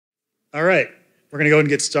All right, we're going to go ahead and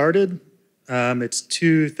get started. It's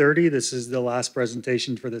 2:30. This is the last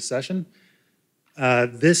presentation for this session.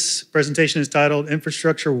 This presentation is titled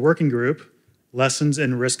Infrastructure Working Group, Lessons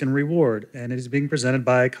in Risk and Reward, and it is being presented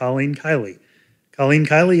by Colleen Kiley. Colleen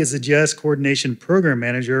Kiley is the GIS Coordination Program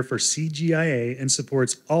Manager for CGIA and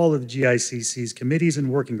supports all of the GICC's committees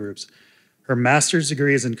and working groups. Her master's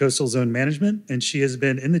degree is in coastal zone management, and she has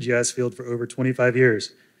been in the GIS field for over 25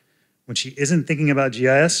 years. When she isn't thinking about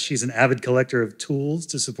GIS, she's an avid collector of tools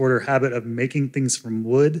to support her habit of making things from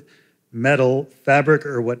wood, metal, fabric,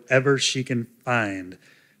 or whatever she can find.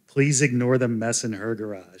 Please ignore the mess in her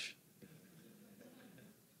garage.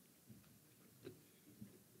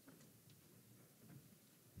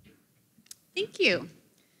 Thank you.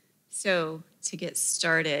 So to get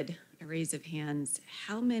started, a raise of hands,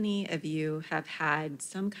 how many of you have had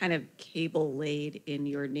some kind of cable laid in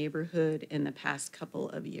your neighborhood in the past couple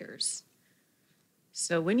of years?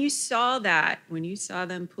 So when you saw that, when you saw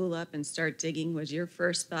them pull up and start digging, was your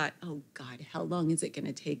first thought, oh God, how long is it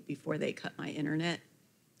gonna take before they cut my internet?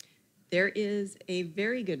 There is a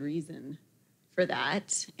very good reason for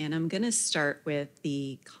that, and I'm gonna start with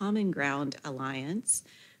the Common Ground Alliance,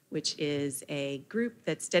 which is a group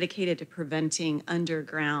that's dedicated to preventing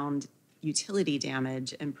underground utility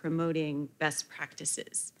damage and promoting best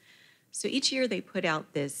practices. So each year they put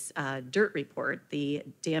out this DIRT report, the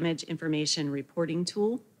Damage Information Reporting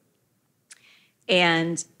Tool.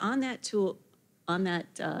 And on that tool,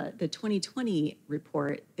 the 2020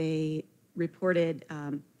 report, they reported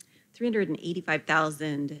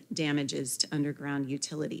 385,000 damages to underground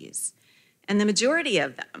utilities. And the majority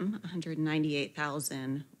of them,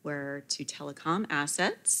 198,000, were to telecom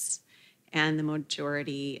assets, and the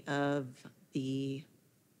majority of the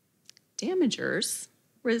damagers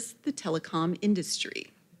was the telecom industry.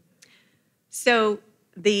 So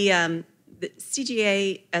the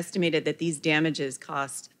CGA estimated that these damages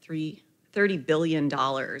cost $30 billion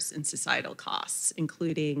in societal costs,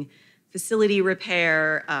 including facility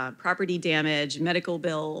repair, property damage, medical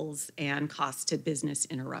bills, and cost to business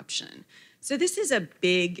interruption. So this is a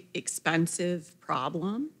big, expensive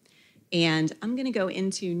problem. And I'm gonna go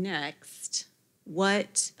into next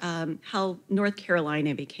how North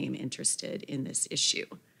Carolina became interested in this issue.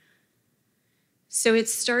 So it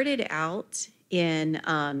started out in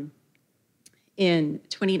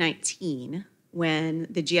 2019 when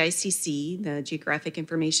the GICC, the Geographic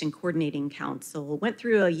Information Coordinating Council, went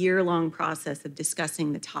through a year-long process of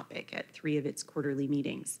discussing the topic at 3 of its quarterly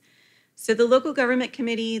meetings. So the local government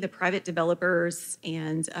committee, the private developers,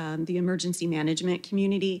 and the emergency management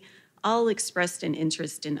community all expressed an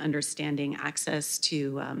interest in understanding access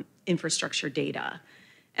to infrastructure data.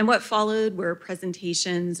 And what followed were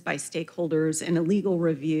presentations by stakeholders and a legal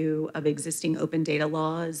review of existing open data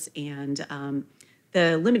laws and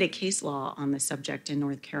the limited case law on the subject in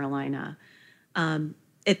North Carolina.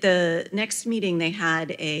 At the next meeting, they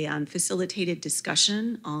had a facilitated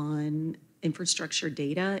discussion on infrastructure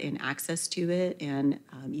data and access to it and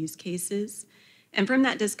use cases. And from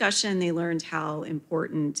that discussion, they learned how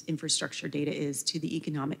important infrastructure data is to the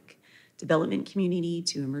economic development community,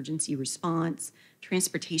 to emergency response,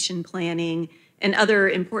 transportation planning, and other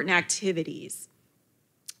important activities.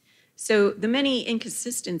 So the many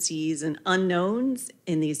inconsistencies and unknowns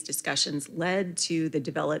in these discussions led to the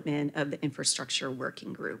development of the Infrastructure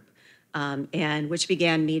Working Group, and which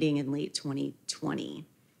began meeting in late 2020.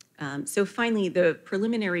 So finally, the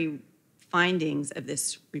preliminary findings of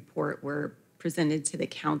this report were presented to the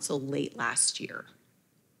council late last year.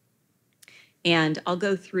 And I'll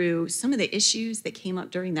go through some of the issues that came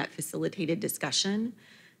up during that facilitated discussion.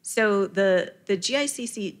 So the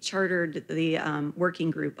GICC chartered the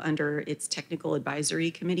working group under its technical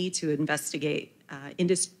advisory committee to investigate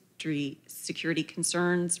industry security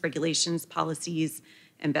concerns, regulations, policies,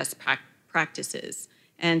 and best practices,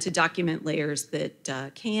 and to document layers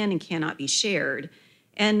that can and cannot be shared.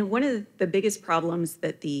 And one of the biggest problems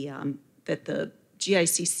that the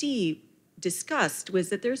GICC discussed was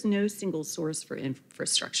that there's no single source for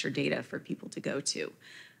infrastructure data for people to go to.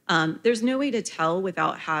 There's no way to tell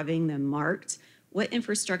without having them marked what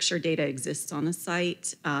infrastructure data exists on a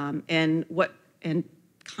site, and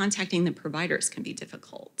contacting the providers can be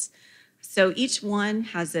difficult. So each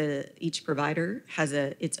provider has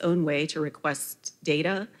its own way to request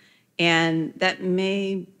data, and that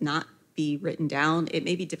may not be written down. It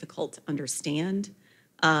may be difficult to understand.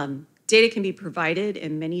 Data can be provided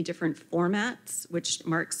in many different formats, which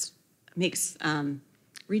makes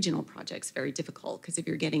regional projects very difficult, because if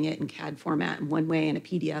you're getting it in CAD format in one way and a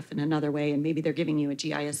PDF in another way, and maybe they're giving you a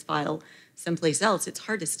GIS file someplace else, it's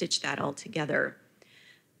hard to stitch that all together.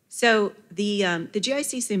 So the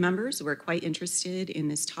GICC members were quite interested in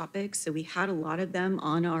this topic, so we had a lot of them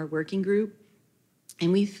on our working group,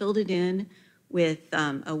 and we filled it in with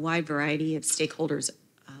a wide variety of stakeholders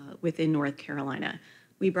within North Carolina.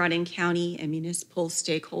 We brought in county and municipal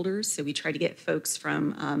stakeholders, so we tried to get folks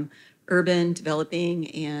from urban,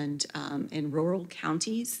 developing, and rural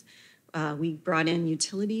counties. We brought in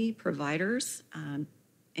utility providers,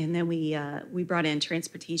 and then we brought in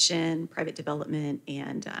transportation, private development,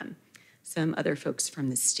 and some other folks from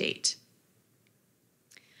the state.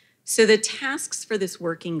 So the tasks for this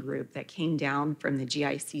working group that came down from the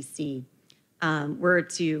GICC were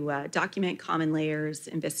to document common layers,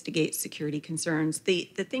 investigate security concerns. The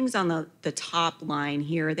things on the top line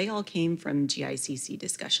here, they all came from GICC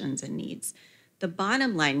discussions and needs. The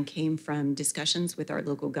bottom line came from discussions with our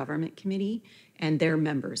local government committee and their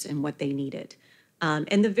members and what they needed.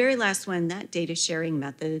 And the very last one, that data sharing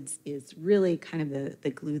methods, is really kind of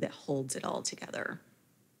the glue that holds it all together.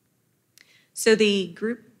 So the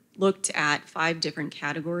group looked at 5 different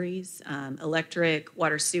categories: electric,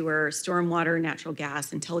 water, sewer, stormwater, natural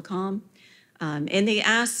gas, and telecom. And they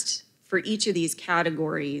asked for each of these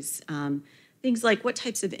categories things like, what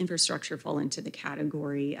types of infrastructure fall into the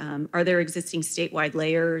category? Are there existing statewide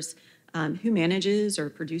layers? Who manages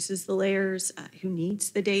or produces the layers? Who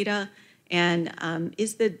needs the data? And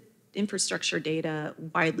is the infrastructure data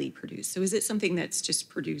widely produced? So is it something that's just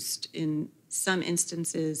produced in some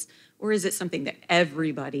instances, or is it something that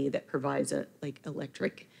everybody that provides a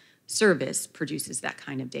electric service produces that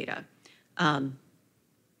kind of data?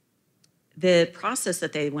 The process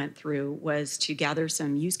that they went through was to gather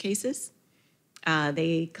some use cases.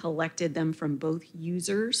 They collected them from both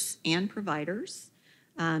users and providers.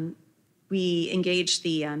 We engaged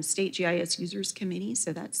the State GIS Users Committee,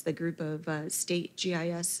 so that's the group of state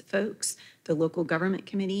GIS folks, the local government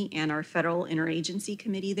committee, and our federal interagency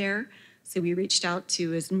committee there. So we reached out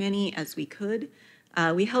to as many as we could.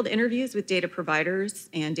 We held interviews with data providers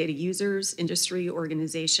and data users, industry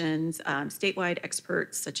organizations, statewide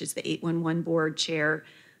experts such as the 811 board chair.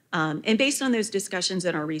 And based on those discussions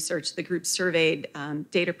and our research, the group surveyed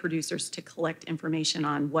data producers to collect information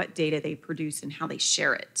on what data they produce and how they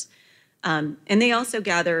share it. And they also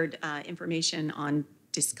gathered information on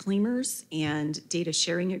disclaimers and data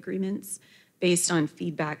sharing agreements based on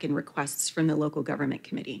feedback and requests from the local government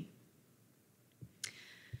committee.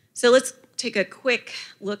 So let's take a quick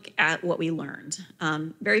look at what we learned.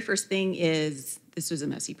 Very first thing is this was a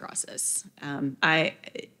messy process.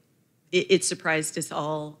 It surprised us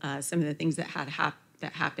all. Some of the things that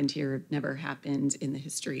happened here have never happened in the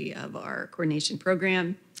history of our coordination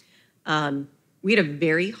program. We had a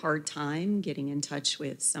very hard time getting in touch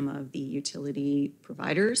with some of the utility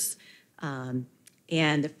providers. And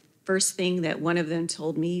the first thing that one of them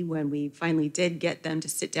told me when we finally did get them to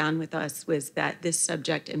sit down with us was that this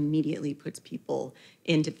subject immediately puts people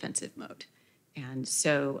in defensive mode. And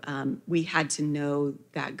so we had to know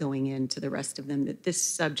that going into the rest of them, that this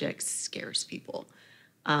subject scares people.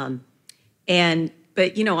 But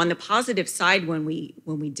you know, on the positive side, when we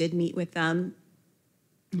did meet with them,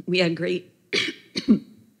 we had great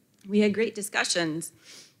discussions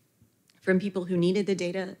from people who needed the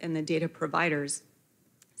data and the data providers.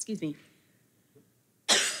 Excuse me.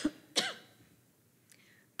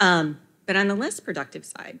 But on the less productive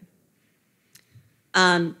side,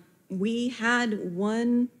 we had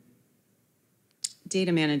one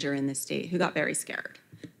data manager in the state who got very scared.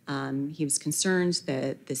 He was concerned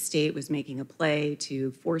that the state was making a play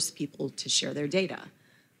to force people to share their data.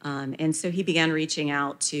 And so he began reaching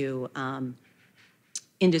out to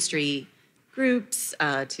industry groups,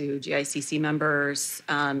 to GICC members,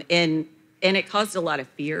 and it caused a lot of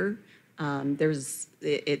fear.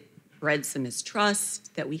 It bred some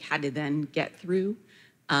mistrust that we had to then get through.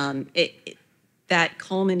 That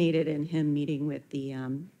culminated in him meeting with the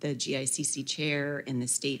GICC chair and the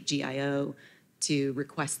state GIO to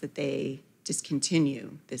request that they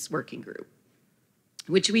discontinue this working group,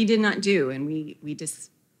 which we did not do. And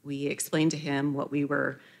we explained to him what we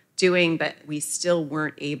were doing, but we still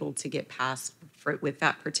weren't able to get past, with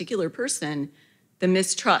that particular person, the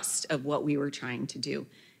mistrust of what we were trying to do.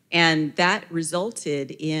 And that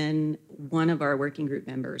resulted in one of our working group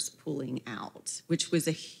members pulling out, which was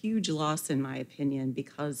a huge loss in my opinion,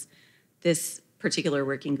 because this particular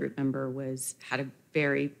working group member had a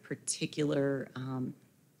very particular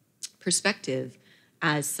perspective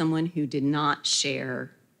as someone who did not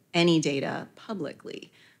share any data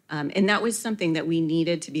publicly. And that was something that we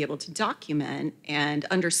needed to be able to document and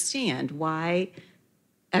understand why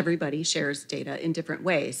everybody shares data in different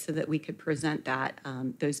ways so that we could present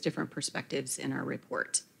those different perspectives in our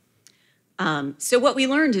report. So what we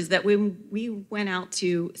learned is that when we went out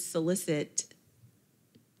to solicit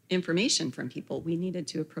information from people, we needed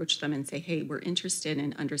to approach them and say, hey, we're interested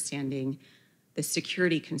in understanding the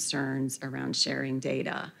security concerns around sharing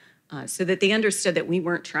data, so that they understood that we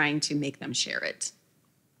weren't trying to make them share it.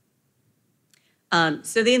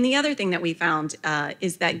 So then the other thing that we found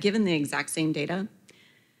is that given the exact same data,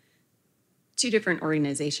 two different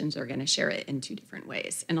organizations are going to share it in two different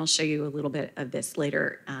ways. And I'll show you a little bit of this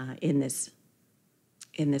later in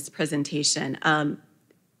this presentation.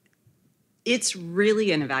 It's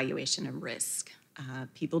really an evaluation of risk.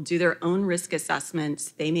 People do their own risk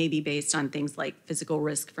assessments. They may be based on things like physical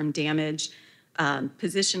risk from damage,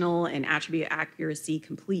 positional and attribute accuracy,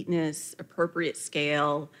 completeness, appropriate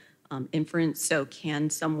scale, inference. So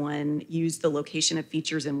can someone use the location of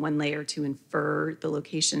features in one layer to infer the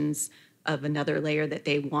locations of another layer that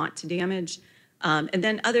they want to damage? And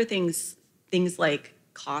then other things like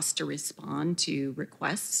cost to respond to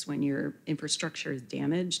requests when your infrastructure is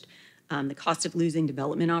damaged, the cost of losing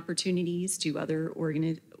development opportunities to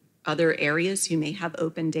other areas who may have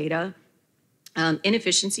open data,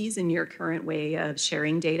 inefficiencies in your current way of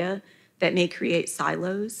sharing data that may create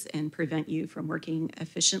silos and prevent you from working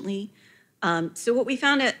efficiently. So what we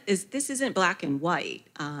found is this isn't black and white.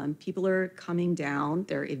 People are coming down,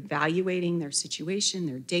 they're evaluating their situation,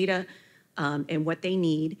 their data, and what they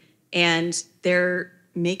need, and they're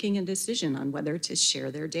making a decision on whether to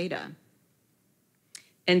share their data.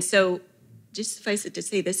 And so just suffice it to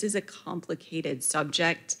say, this is a complicated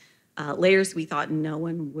subject. Layers we thought no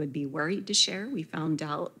one would be worried to share. We found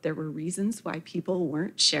out there were reasons why people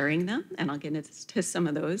weren't sharing them, and I'll get into some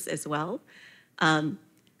of those as well.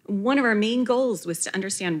 One of our main goals was to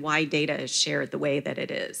understand why data is shared the way that it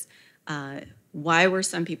is. Why were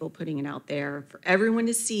some people putting it out there for everyone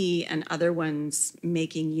to see and other ones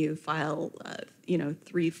making you file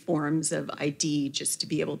 3 forms of ID just to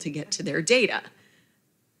be able to get to their data?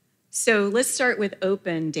 So let's start with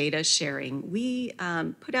open data sharing. We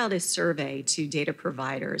put out a survey to data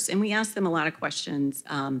providers, and we asked them a lot of questions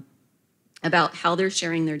about how they're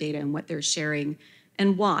sharing their data and what they're sharing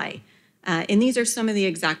and why. And these are some of the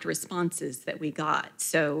exact responses that we got.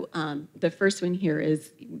 So the first one here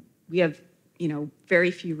is we have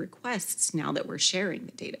very few requests now that we're sharing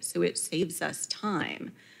the data, so it saves us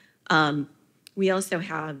time. We also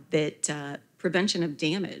have that prevention of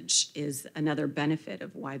damage is another benefit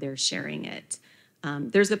of why they're sharing it.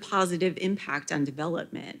 There's a positive impact on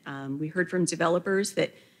development. We heard from developers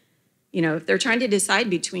that if they're trying to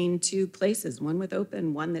decide between 2 places, one with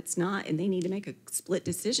open, one that's not, and they need to make a split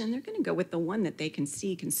decision, they're going to go with the one that they can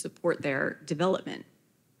see can support their development.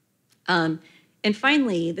 And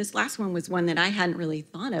finally, this last one was one that I hadn't really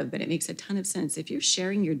thought of, but it makes a ton of sense. If you're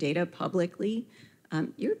sharing your data publicly,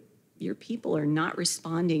 your people are not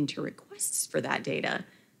responding to requests for that data.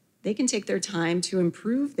 They can take their time to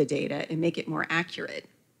improve the data and make it more accurate.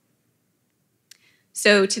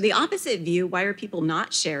 So to the opposite view, why are people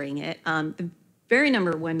not sharing it? The very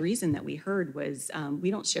number one reason that we heard was we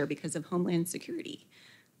don't share because of homeland security.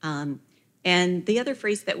 And the other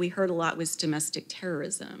phrase that we heard a lot was domestic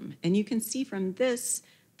terrorism. And you can see from this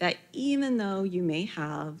that even though you may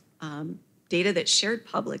have data that's shared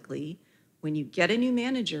publicly, when you get a new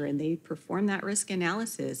manager and they perform that risk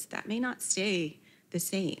analysis, that may not stay the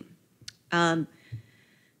same.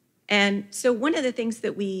 And so one of the things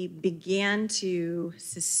that we began to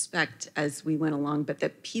suspect as we went along, but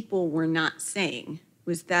that people were not saying,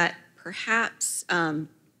 was that perhaps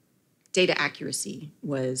data accuracy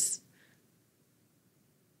was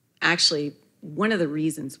actually one of the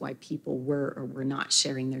reasons why people were or were not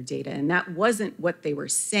sharing their data. And that wasn't what they were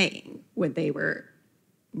saying when they were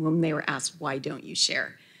asked, why don't you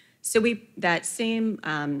share? So that same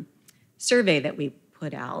survey that we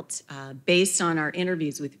put out, based on our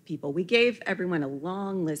interviews with people, we gave everyone a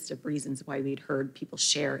long list of reasons why we'd heard people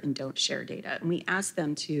share and don't share data. And we asked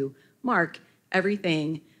them to mark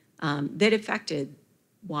everything that affected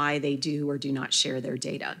why they do or do not share their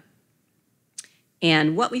data.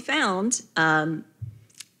 And what we found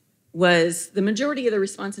was the majority of the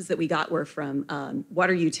responses that we got were from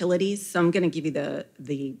water utilities. So I'm going to give you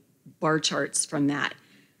the bar charts from that.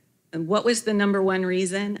 And what was the number one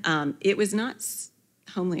reason? It was not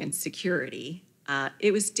homeland security.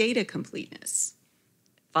 It was data completeness,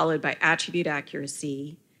 followed by attribute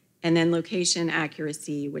accuracy, and then location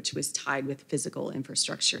accuracy, which was tied with physical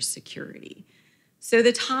infrastructure security. So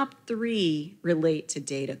the top 3 relate to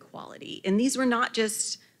data quality. And these were not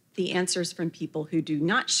just the answers from people who do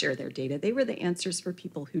not share their data, they were the answers for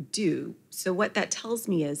people who do. So what that tells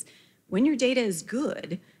me is when your data is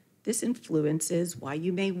good, This influences why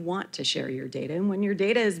you may want to share your data. And when your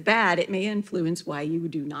data is bad, it may influence why you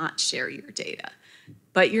do not share your data.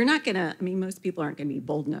 But you're not gonna, I mean, most people aren't gonna be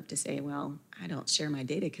bold enough to say, well, I don't share my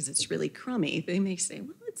data because it's really crummy. They may say,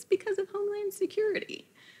 well, it's because of Homeland Security.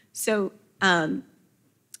 So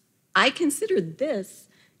I consider this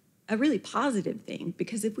a really positive thing,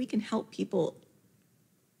 because if we can help people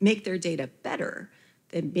make their data better,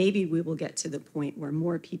 then maybe we will get to the point where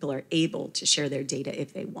more people are able to share their data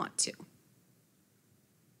if they want to.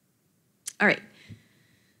 All right.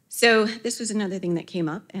 So this was another thing that came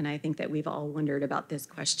up, and I think that we've all wondered about this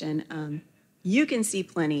question. You can see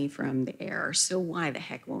plenty from the air, so why the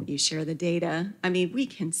heck won't you share the data? I mean, we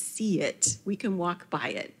can see it. We can walk by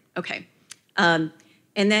it. Okay. And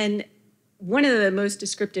then one of the most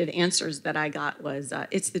descriptive answers that I got was,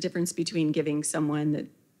 it's the difference between giving Timothy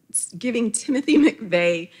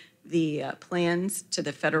McVeigh the plans to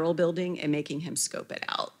the federal building and making him scope it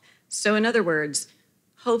out. So in other words,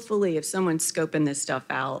 hopefully if someone's scoping this stuff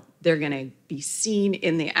out, they're gonna be seen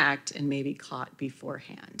in the act and maybe caught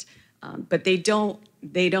beforehand. But they don't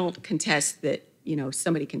contest that, you know,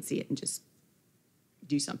 somebody can see it and just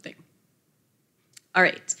do something. All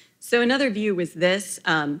right, so another view was this,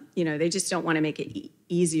 you know, they just don't wanna make it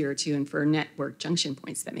easier to infer network junction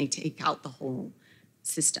points that may take out the whole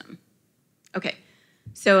system. Okay,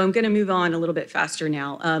 so I'm going to move on a little bit faster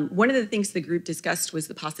now. One of the things the group discussed was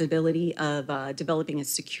the possibility of developing a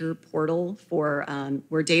secure portal for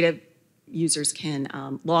where data users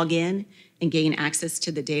can log in and gain access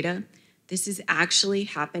to the data. This is actually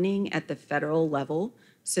happening at the federal level.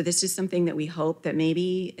 So this is something that we hope that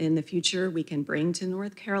maybe in the future we can bring to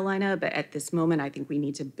North Carolina, but at this moment I think we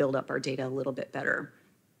need to build up our data a little bit better.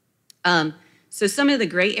 So some of the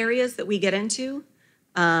gray areas that we get into,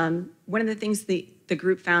 one of the things the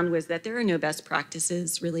group found was that there are no best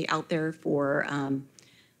practices really out there for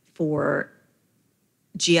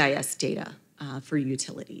GIS data for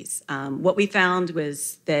utilities. What we found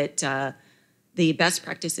was that the best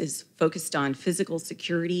practices focused on physical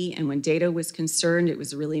security, and when data was concerned, it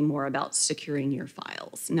was really more about securing your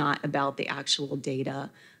files, not about the actual data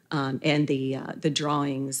and the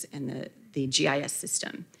drawings and the GIS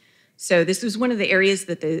system. So this was one of the areas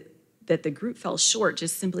that the group fell short,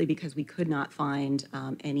 just simply because we could not find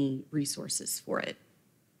any resources for it.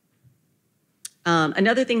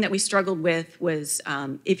 Another thing that we struggled with was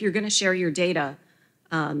if you're going to share your data,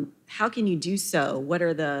 how can you do so? What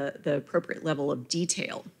are the appropriate level of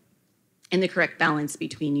detail and the correct balance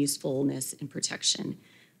between usefulness and protection?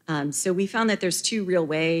 So we found that there's two real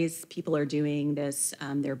ways people are doing this.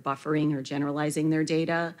 They're buffering or generalizing their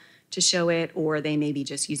data to show it, or they may be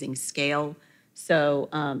just using scale. So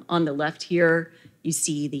on the left here, you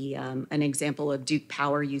see an example of Duke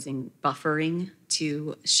Power using buffering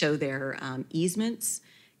to show their easements.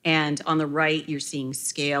 And on the right, you're seeing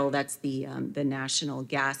scale. That's the National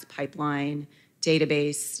Gas Pipeline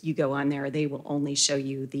database. You go on there, they will only show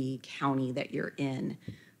you the county that you're in.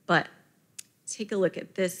 But take a look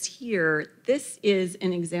at this here. This is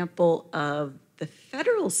an example of the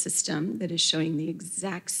federal system that is showing the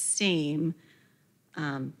exact same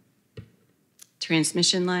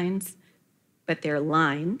transmission lines, but they're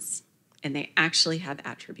lines and they actually have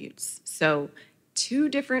attributes. So two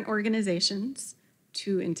different organizations,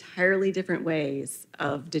 two entirely different ways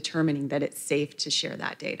of determining that it's safe to share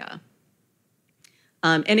that data.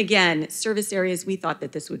 And again, service areas, we thought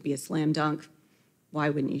that this would be a slam dunk. Why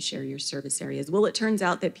wouldn't you share your service areas? Well, it turns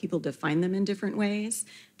out that people define them in different ways.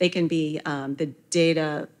 They can be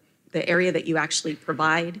the area that you actually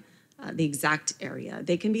provide, the exact area.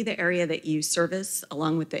 They can be the area that you service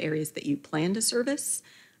along with the areas that you plan to service.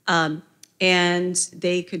 And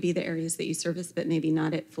they could be the areas that you service, but maybe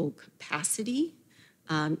not at full capacity.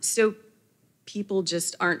 So people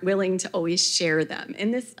just aren't willing to always share them.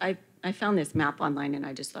 And this, I found this map online and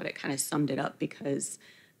I just thought it kind of summed it up, because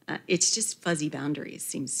it's just fuzzy boundaries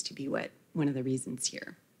seems to be one of the reasons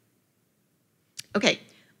here. Okay,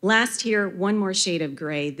 last here, one more shade of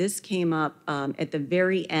gray. This came up at the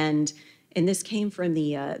very end, and this came from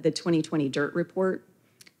the 2020 DIRT report.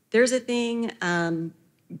 There's a thing,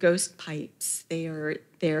 ghost pipes.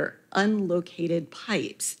 They're unlocated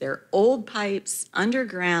pipes. They're old pipes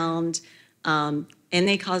underground, and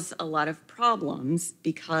they cause a lot of problems,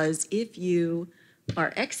 because if you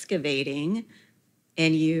are excavating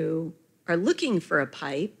and you are looking for a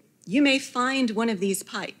pipe, you may find one of these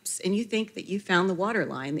pipes and you think that you found the water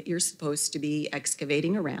line that you're supposed to be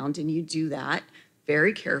excavating around, and you do that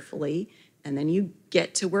very carefully, and then you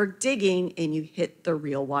get to work digging and you hit the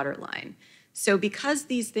real water line. So because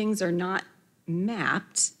these things are not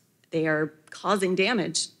mapped, they are causing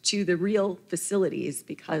damage to the real facilities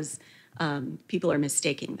because people are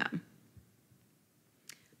mistaking them.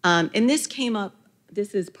 And this came up,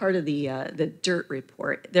 this is part of the DIRT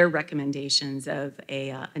report, their recommendations of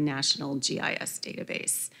a national GIS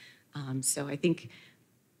database. So I think,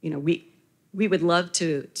 we would love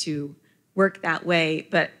to work that way,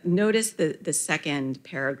 but notice the second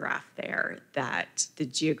paragraph there, that the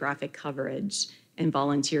geographic coverage and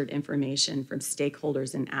volunteered information from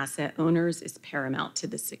stakeholders and asset owners is paramount to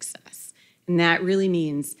the success. And that really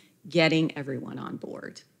means getting everyone on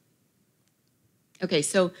board. Okay,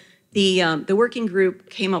 so the working group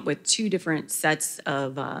came up with two different sets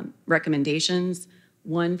of recommendations,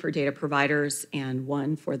 one for data providers and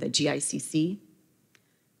one for the GICC.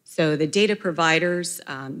 So the data providers,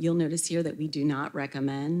 you'll notice here that we do not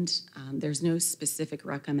recommend. There's no specific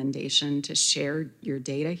recommendation to share your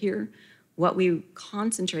data here. What we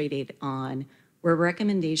concentrated on were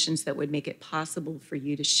recommendations that would make it possible for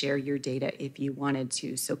you to share your data if you wanted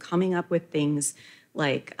to. So coming up with things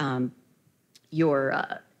like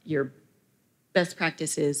your best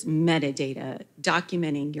practices, metadata,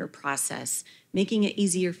 documenting your process, making it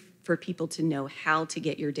easier for people to know how to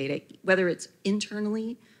get your data, whether it's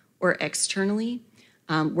internally or externally,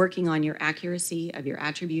 working on your accuracy of your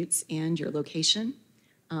attributes and your location.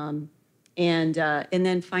 And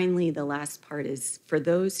then finally, the last part is for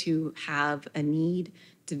those who have a need,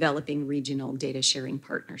 developing regional data sharing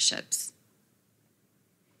partnerships.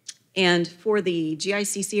 And for the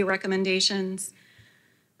GICC recommendations,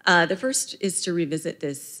 the first is to revisit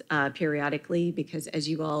this periodically because, as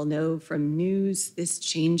you all know from news, this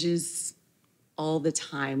changes all the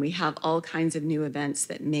time. We have all kinds of new events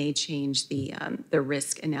that may change the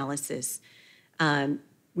risk analysis.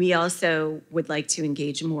 We also would like to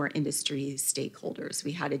engage more industry stakeholders.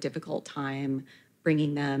 We had a difficult time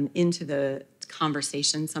bringing them into the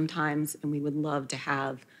conversation sometimes, and we would love to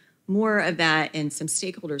have more of that and some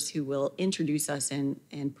stakeholders who will introduce us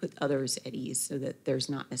and put others at ease so that there's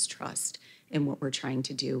not mistrust in what we're trying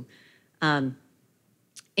to do.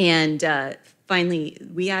 Finally,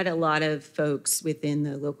 we had a lot of folks within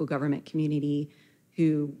the local government community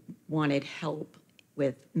who wanted help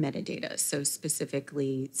with metadata. So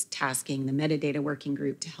specifically tasking the metadata working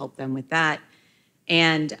group to help them with that.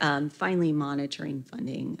 And finally, monitoring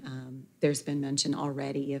funding. There's been mention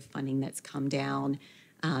already of funding that's come down.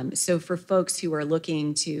 So for folks who are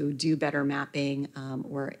looking to do better mapping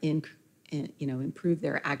or improve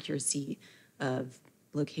their accuracy of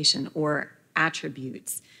location or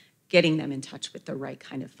attributes, getting them in touch with the right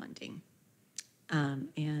kind of funding.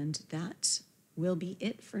 And that will be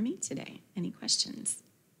it for me today. Any questions?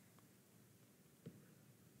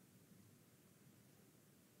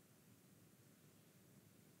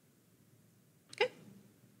 Okay.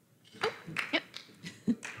 Oh, yep.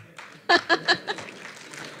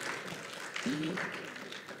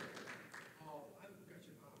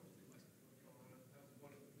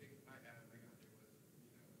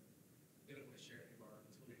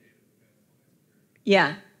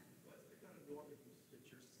 Yeah. What's the kind of norm that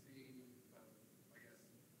you're seeing, I guess,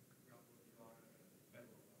 throughout North Carolina at the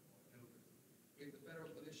federal level? I mean, the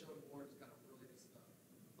federal, when they show more, it's kind of really just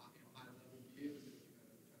high-level view. Is it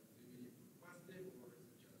kind of do you request it, or is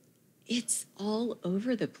it just? It's all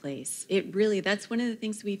over the place. It really, that's one of the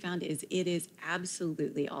things we found is it is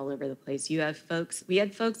absolutely all over the place. You have folks, we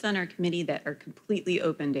had folks on our committee that are completely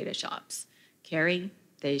open data shops. Carrie,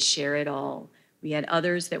 they share it all. We had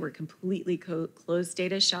others that were completely closed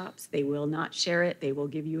data shops. They will not share it. They will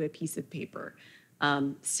give you a piece of paper.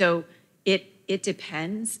 So it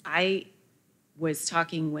depends. I was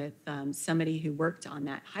talking with somebody who worked on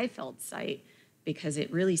that Highfeld site because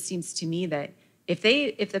it really seems to me that if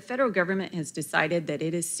the federal government has decided that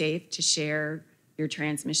it is safe to share your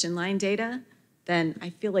transmission line data, then I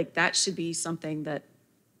feel like that should be something that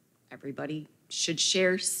everybody should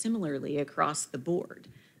share similarly across the board.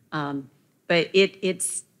 But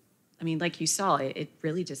it's, I mean, like you saw, it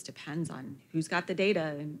really just depends on who's got the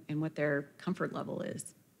data and what their comfort level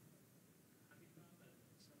is.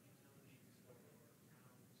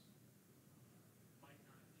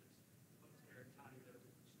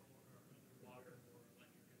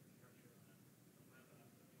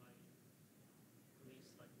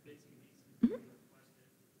 Mm-hmm.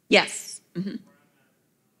 Yes. Mm-hmm.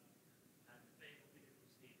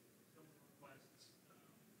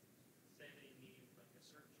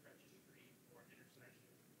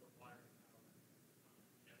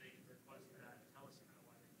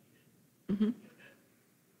 Mm-hmm.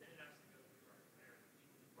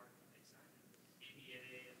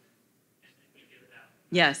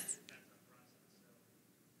 Yes.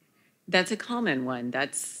 That's a common one.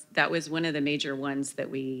 That was one of the major ones that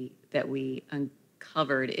we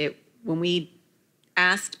uncovered. When we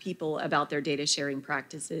asked people about their data sharing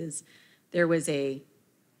practices, there was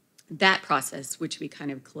that process, which we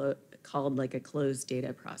kind of called like a closed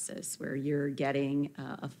data process, where you're getting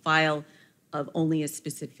a file of only a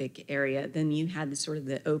specific area. Then you had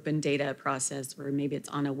the open data process, where maybe it's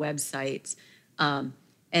on a website.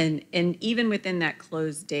 And even within that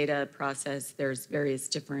closed data process, there's various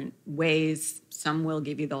different ways. Some will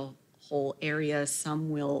give you the whole area, some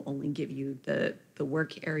will only give you the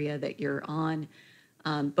work area that you're on.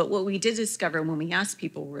 But what we did discover when we asked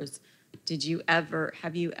people was,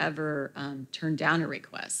 have you ever turned down a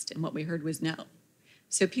request? And what we heard was no.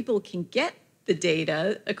 So people can get the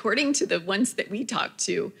data according to the ones that we talked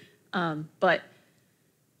to, but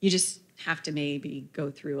you just have to maybe go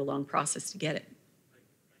through a long process to get it.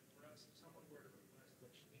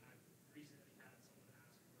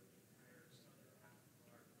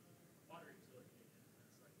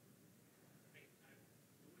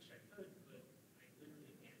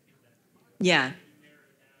 Yeah.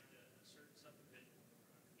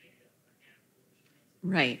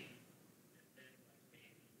 Right.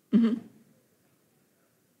 Mm-hmm.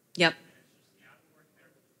 Yep.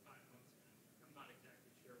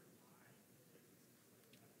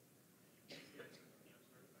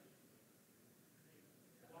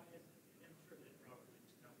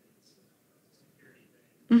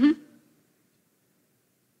 Mm-hmm.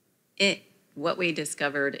 What we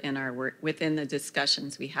discovered in our work, within the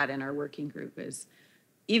discussions we had in our working group, is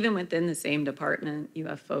even within the same department, you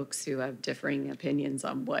have folks who have differing opinions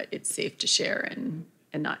on what it's safe to share and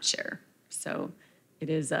not share. So it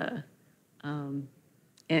is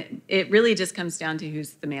it really just comes down to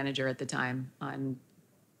who's the manager at the time on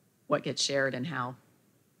what gets shared and how.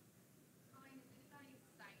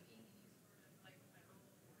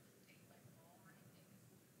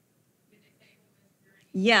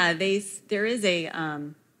 Yeah, there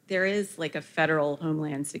is like a federal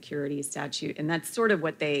Homeland Security statute, and that's sort of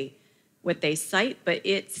what they cite, but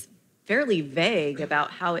it's fairly vague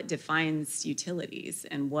about how it defines utilities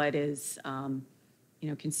and what is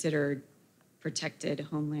considered protected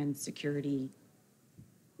Homeland Security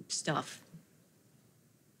stuff.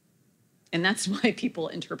 And that's why people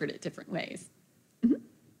interpret it different ways.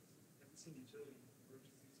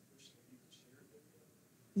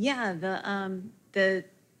 Yeah,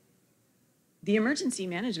 the emergency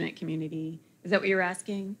management community, is that what you're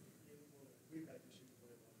asking?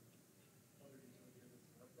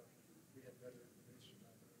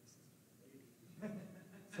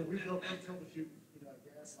 So we don't troubleshoot,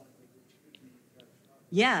 gas line, which could be catastrophic.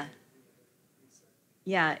 Yeah.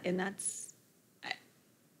 Yeah, and I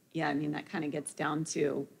mean, that kind of gets down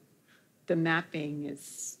to the mapping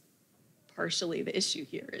is partially the issue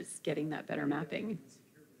here, is getting that better mapping.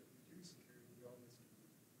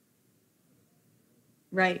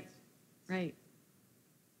 Right, right.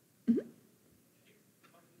 Mhm.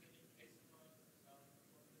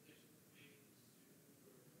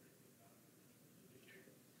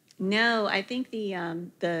 No, I think the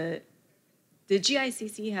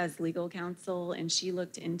GICC has legal counsel, and she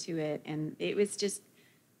looked into it, and it was just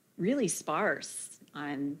really sparse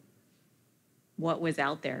on what was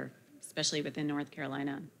out there, especially within North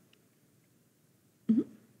Carolina. Mhm.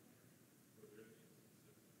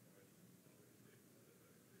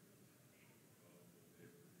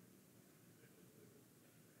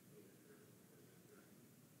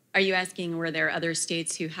 Are you asking, were there other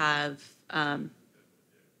states who have?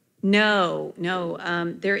 No, no.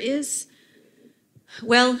 There is,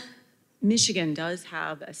 well, Michigan does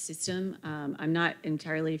have a system. I'm not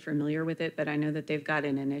entirely familiar with it, but I know that they've got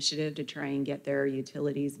an initiative to try and get their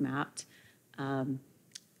utilities mapped. I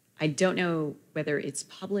don't know whether it's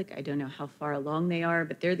public. I don't know how far along they are,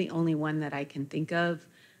 but they're the only one that I can think of.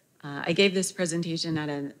 I gave this presentation at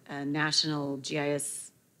a national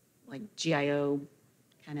GIS, like GIO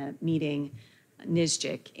kind of meeting,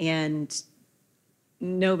 NISJIC, and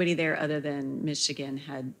nobody there other than Michigan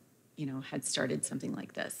had started something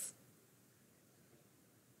like this.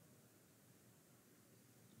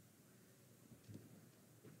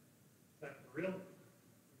 Is that for real?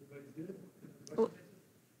 Everybody's good? Oh.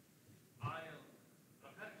 I've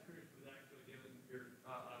had experience with actually dealing with your,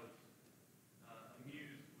 I was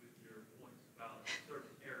amused with your points about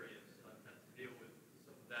certain areas. I've had to deal with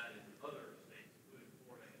some of that in other states, including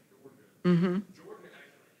Florida and Georgia. Mm-hmm. Georgia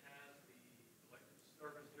actually has the Electric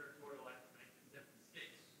Service Territorial Act of 1976,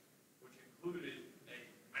 which included a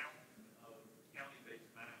mountain of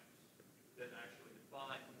county-based maps that actually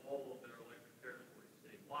define all of their electric territories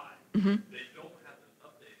statewide. Mm-hmm. They don't have them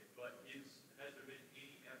updated, but has there been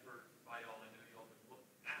any effort by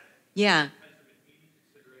Yeah, Has there been any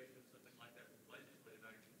consideration of something like that with legislative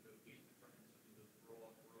action to at least determine some of those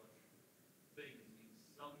broad brush things in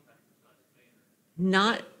some kind of precise manner?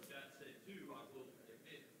 not, But that said too, I will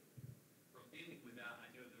admit, from dealing with that, I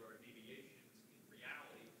know there are deviations in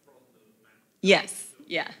reality from those mountains. yes,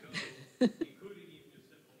 yeah. Including even just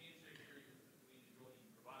simple handshake agreements between adjoining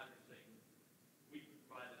providers saying, we can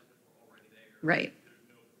provide this if we're already there. Right. There's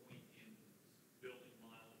no point in building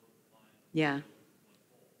miles of line. Yeah.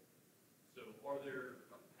 So have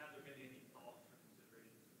there been any thoughts or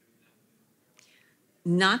considerations of doing that?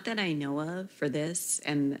 Not that I know of for this,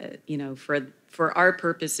 and, for our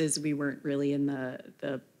purposes, we weren't really in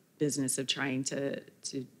the business of trying to,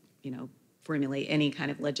 formulate any kind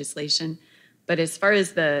of legislation. But as far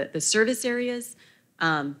as the service areas,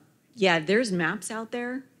 yeah, there's maps out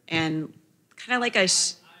there, and kind of like I'm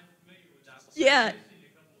familiar with that. yeah, I've seen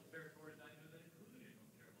a couple of territories I know that included in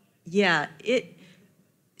North Carolina. yeah,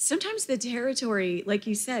 sometimes the territory, like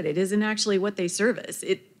you said, it isn't actually what they service.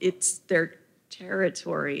 It's their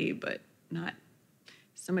territory, but not,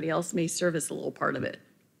 somebody else may service a little part of it.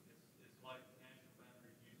 It's like national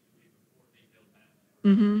boundaries used to be before detailed maps.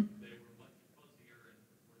 Mm-hmm. They were much fuzzier and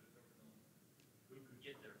were determined on who could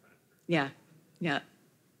get there faster. Yeah, yeah.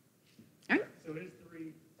 All right. So it is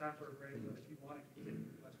time for a break, but if you want to continue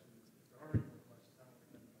questions, if there are any more questions, I don't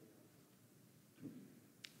know if anybody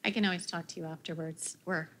else. I can always talk to you afterwards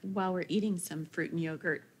or while we're eating some fruit and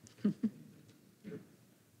yogurt.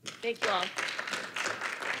 Thank you all.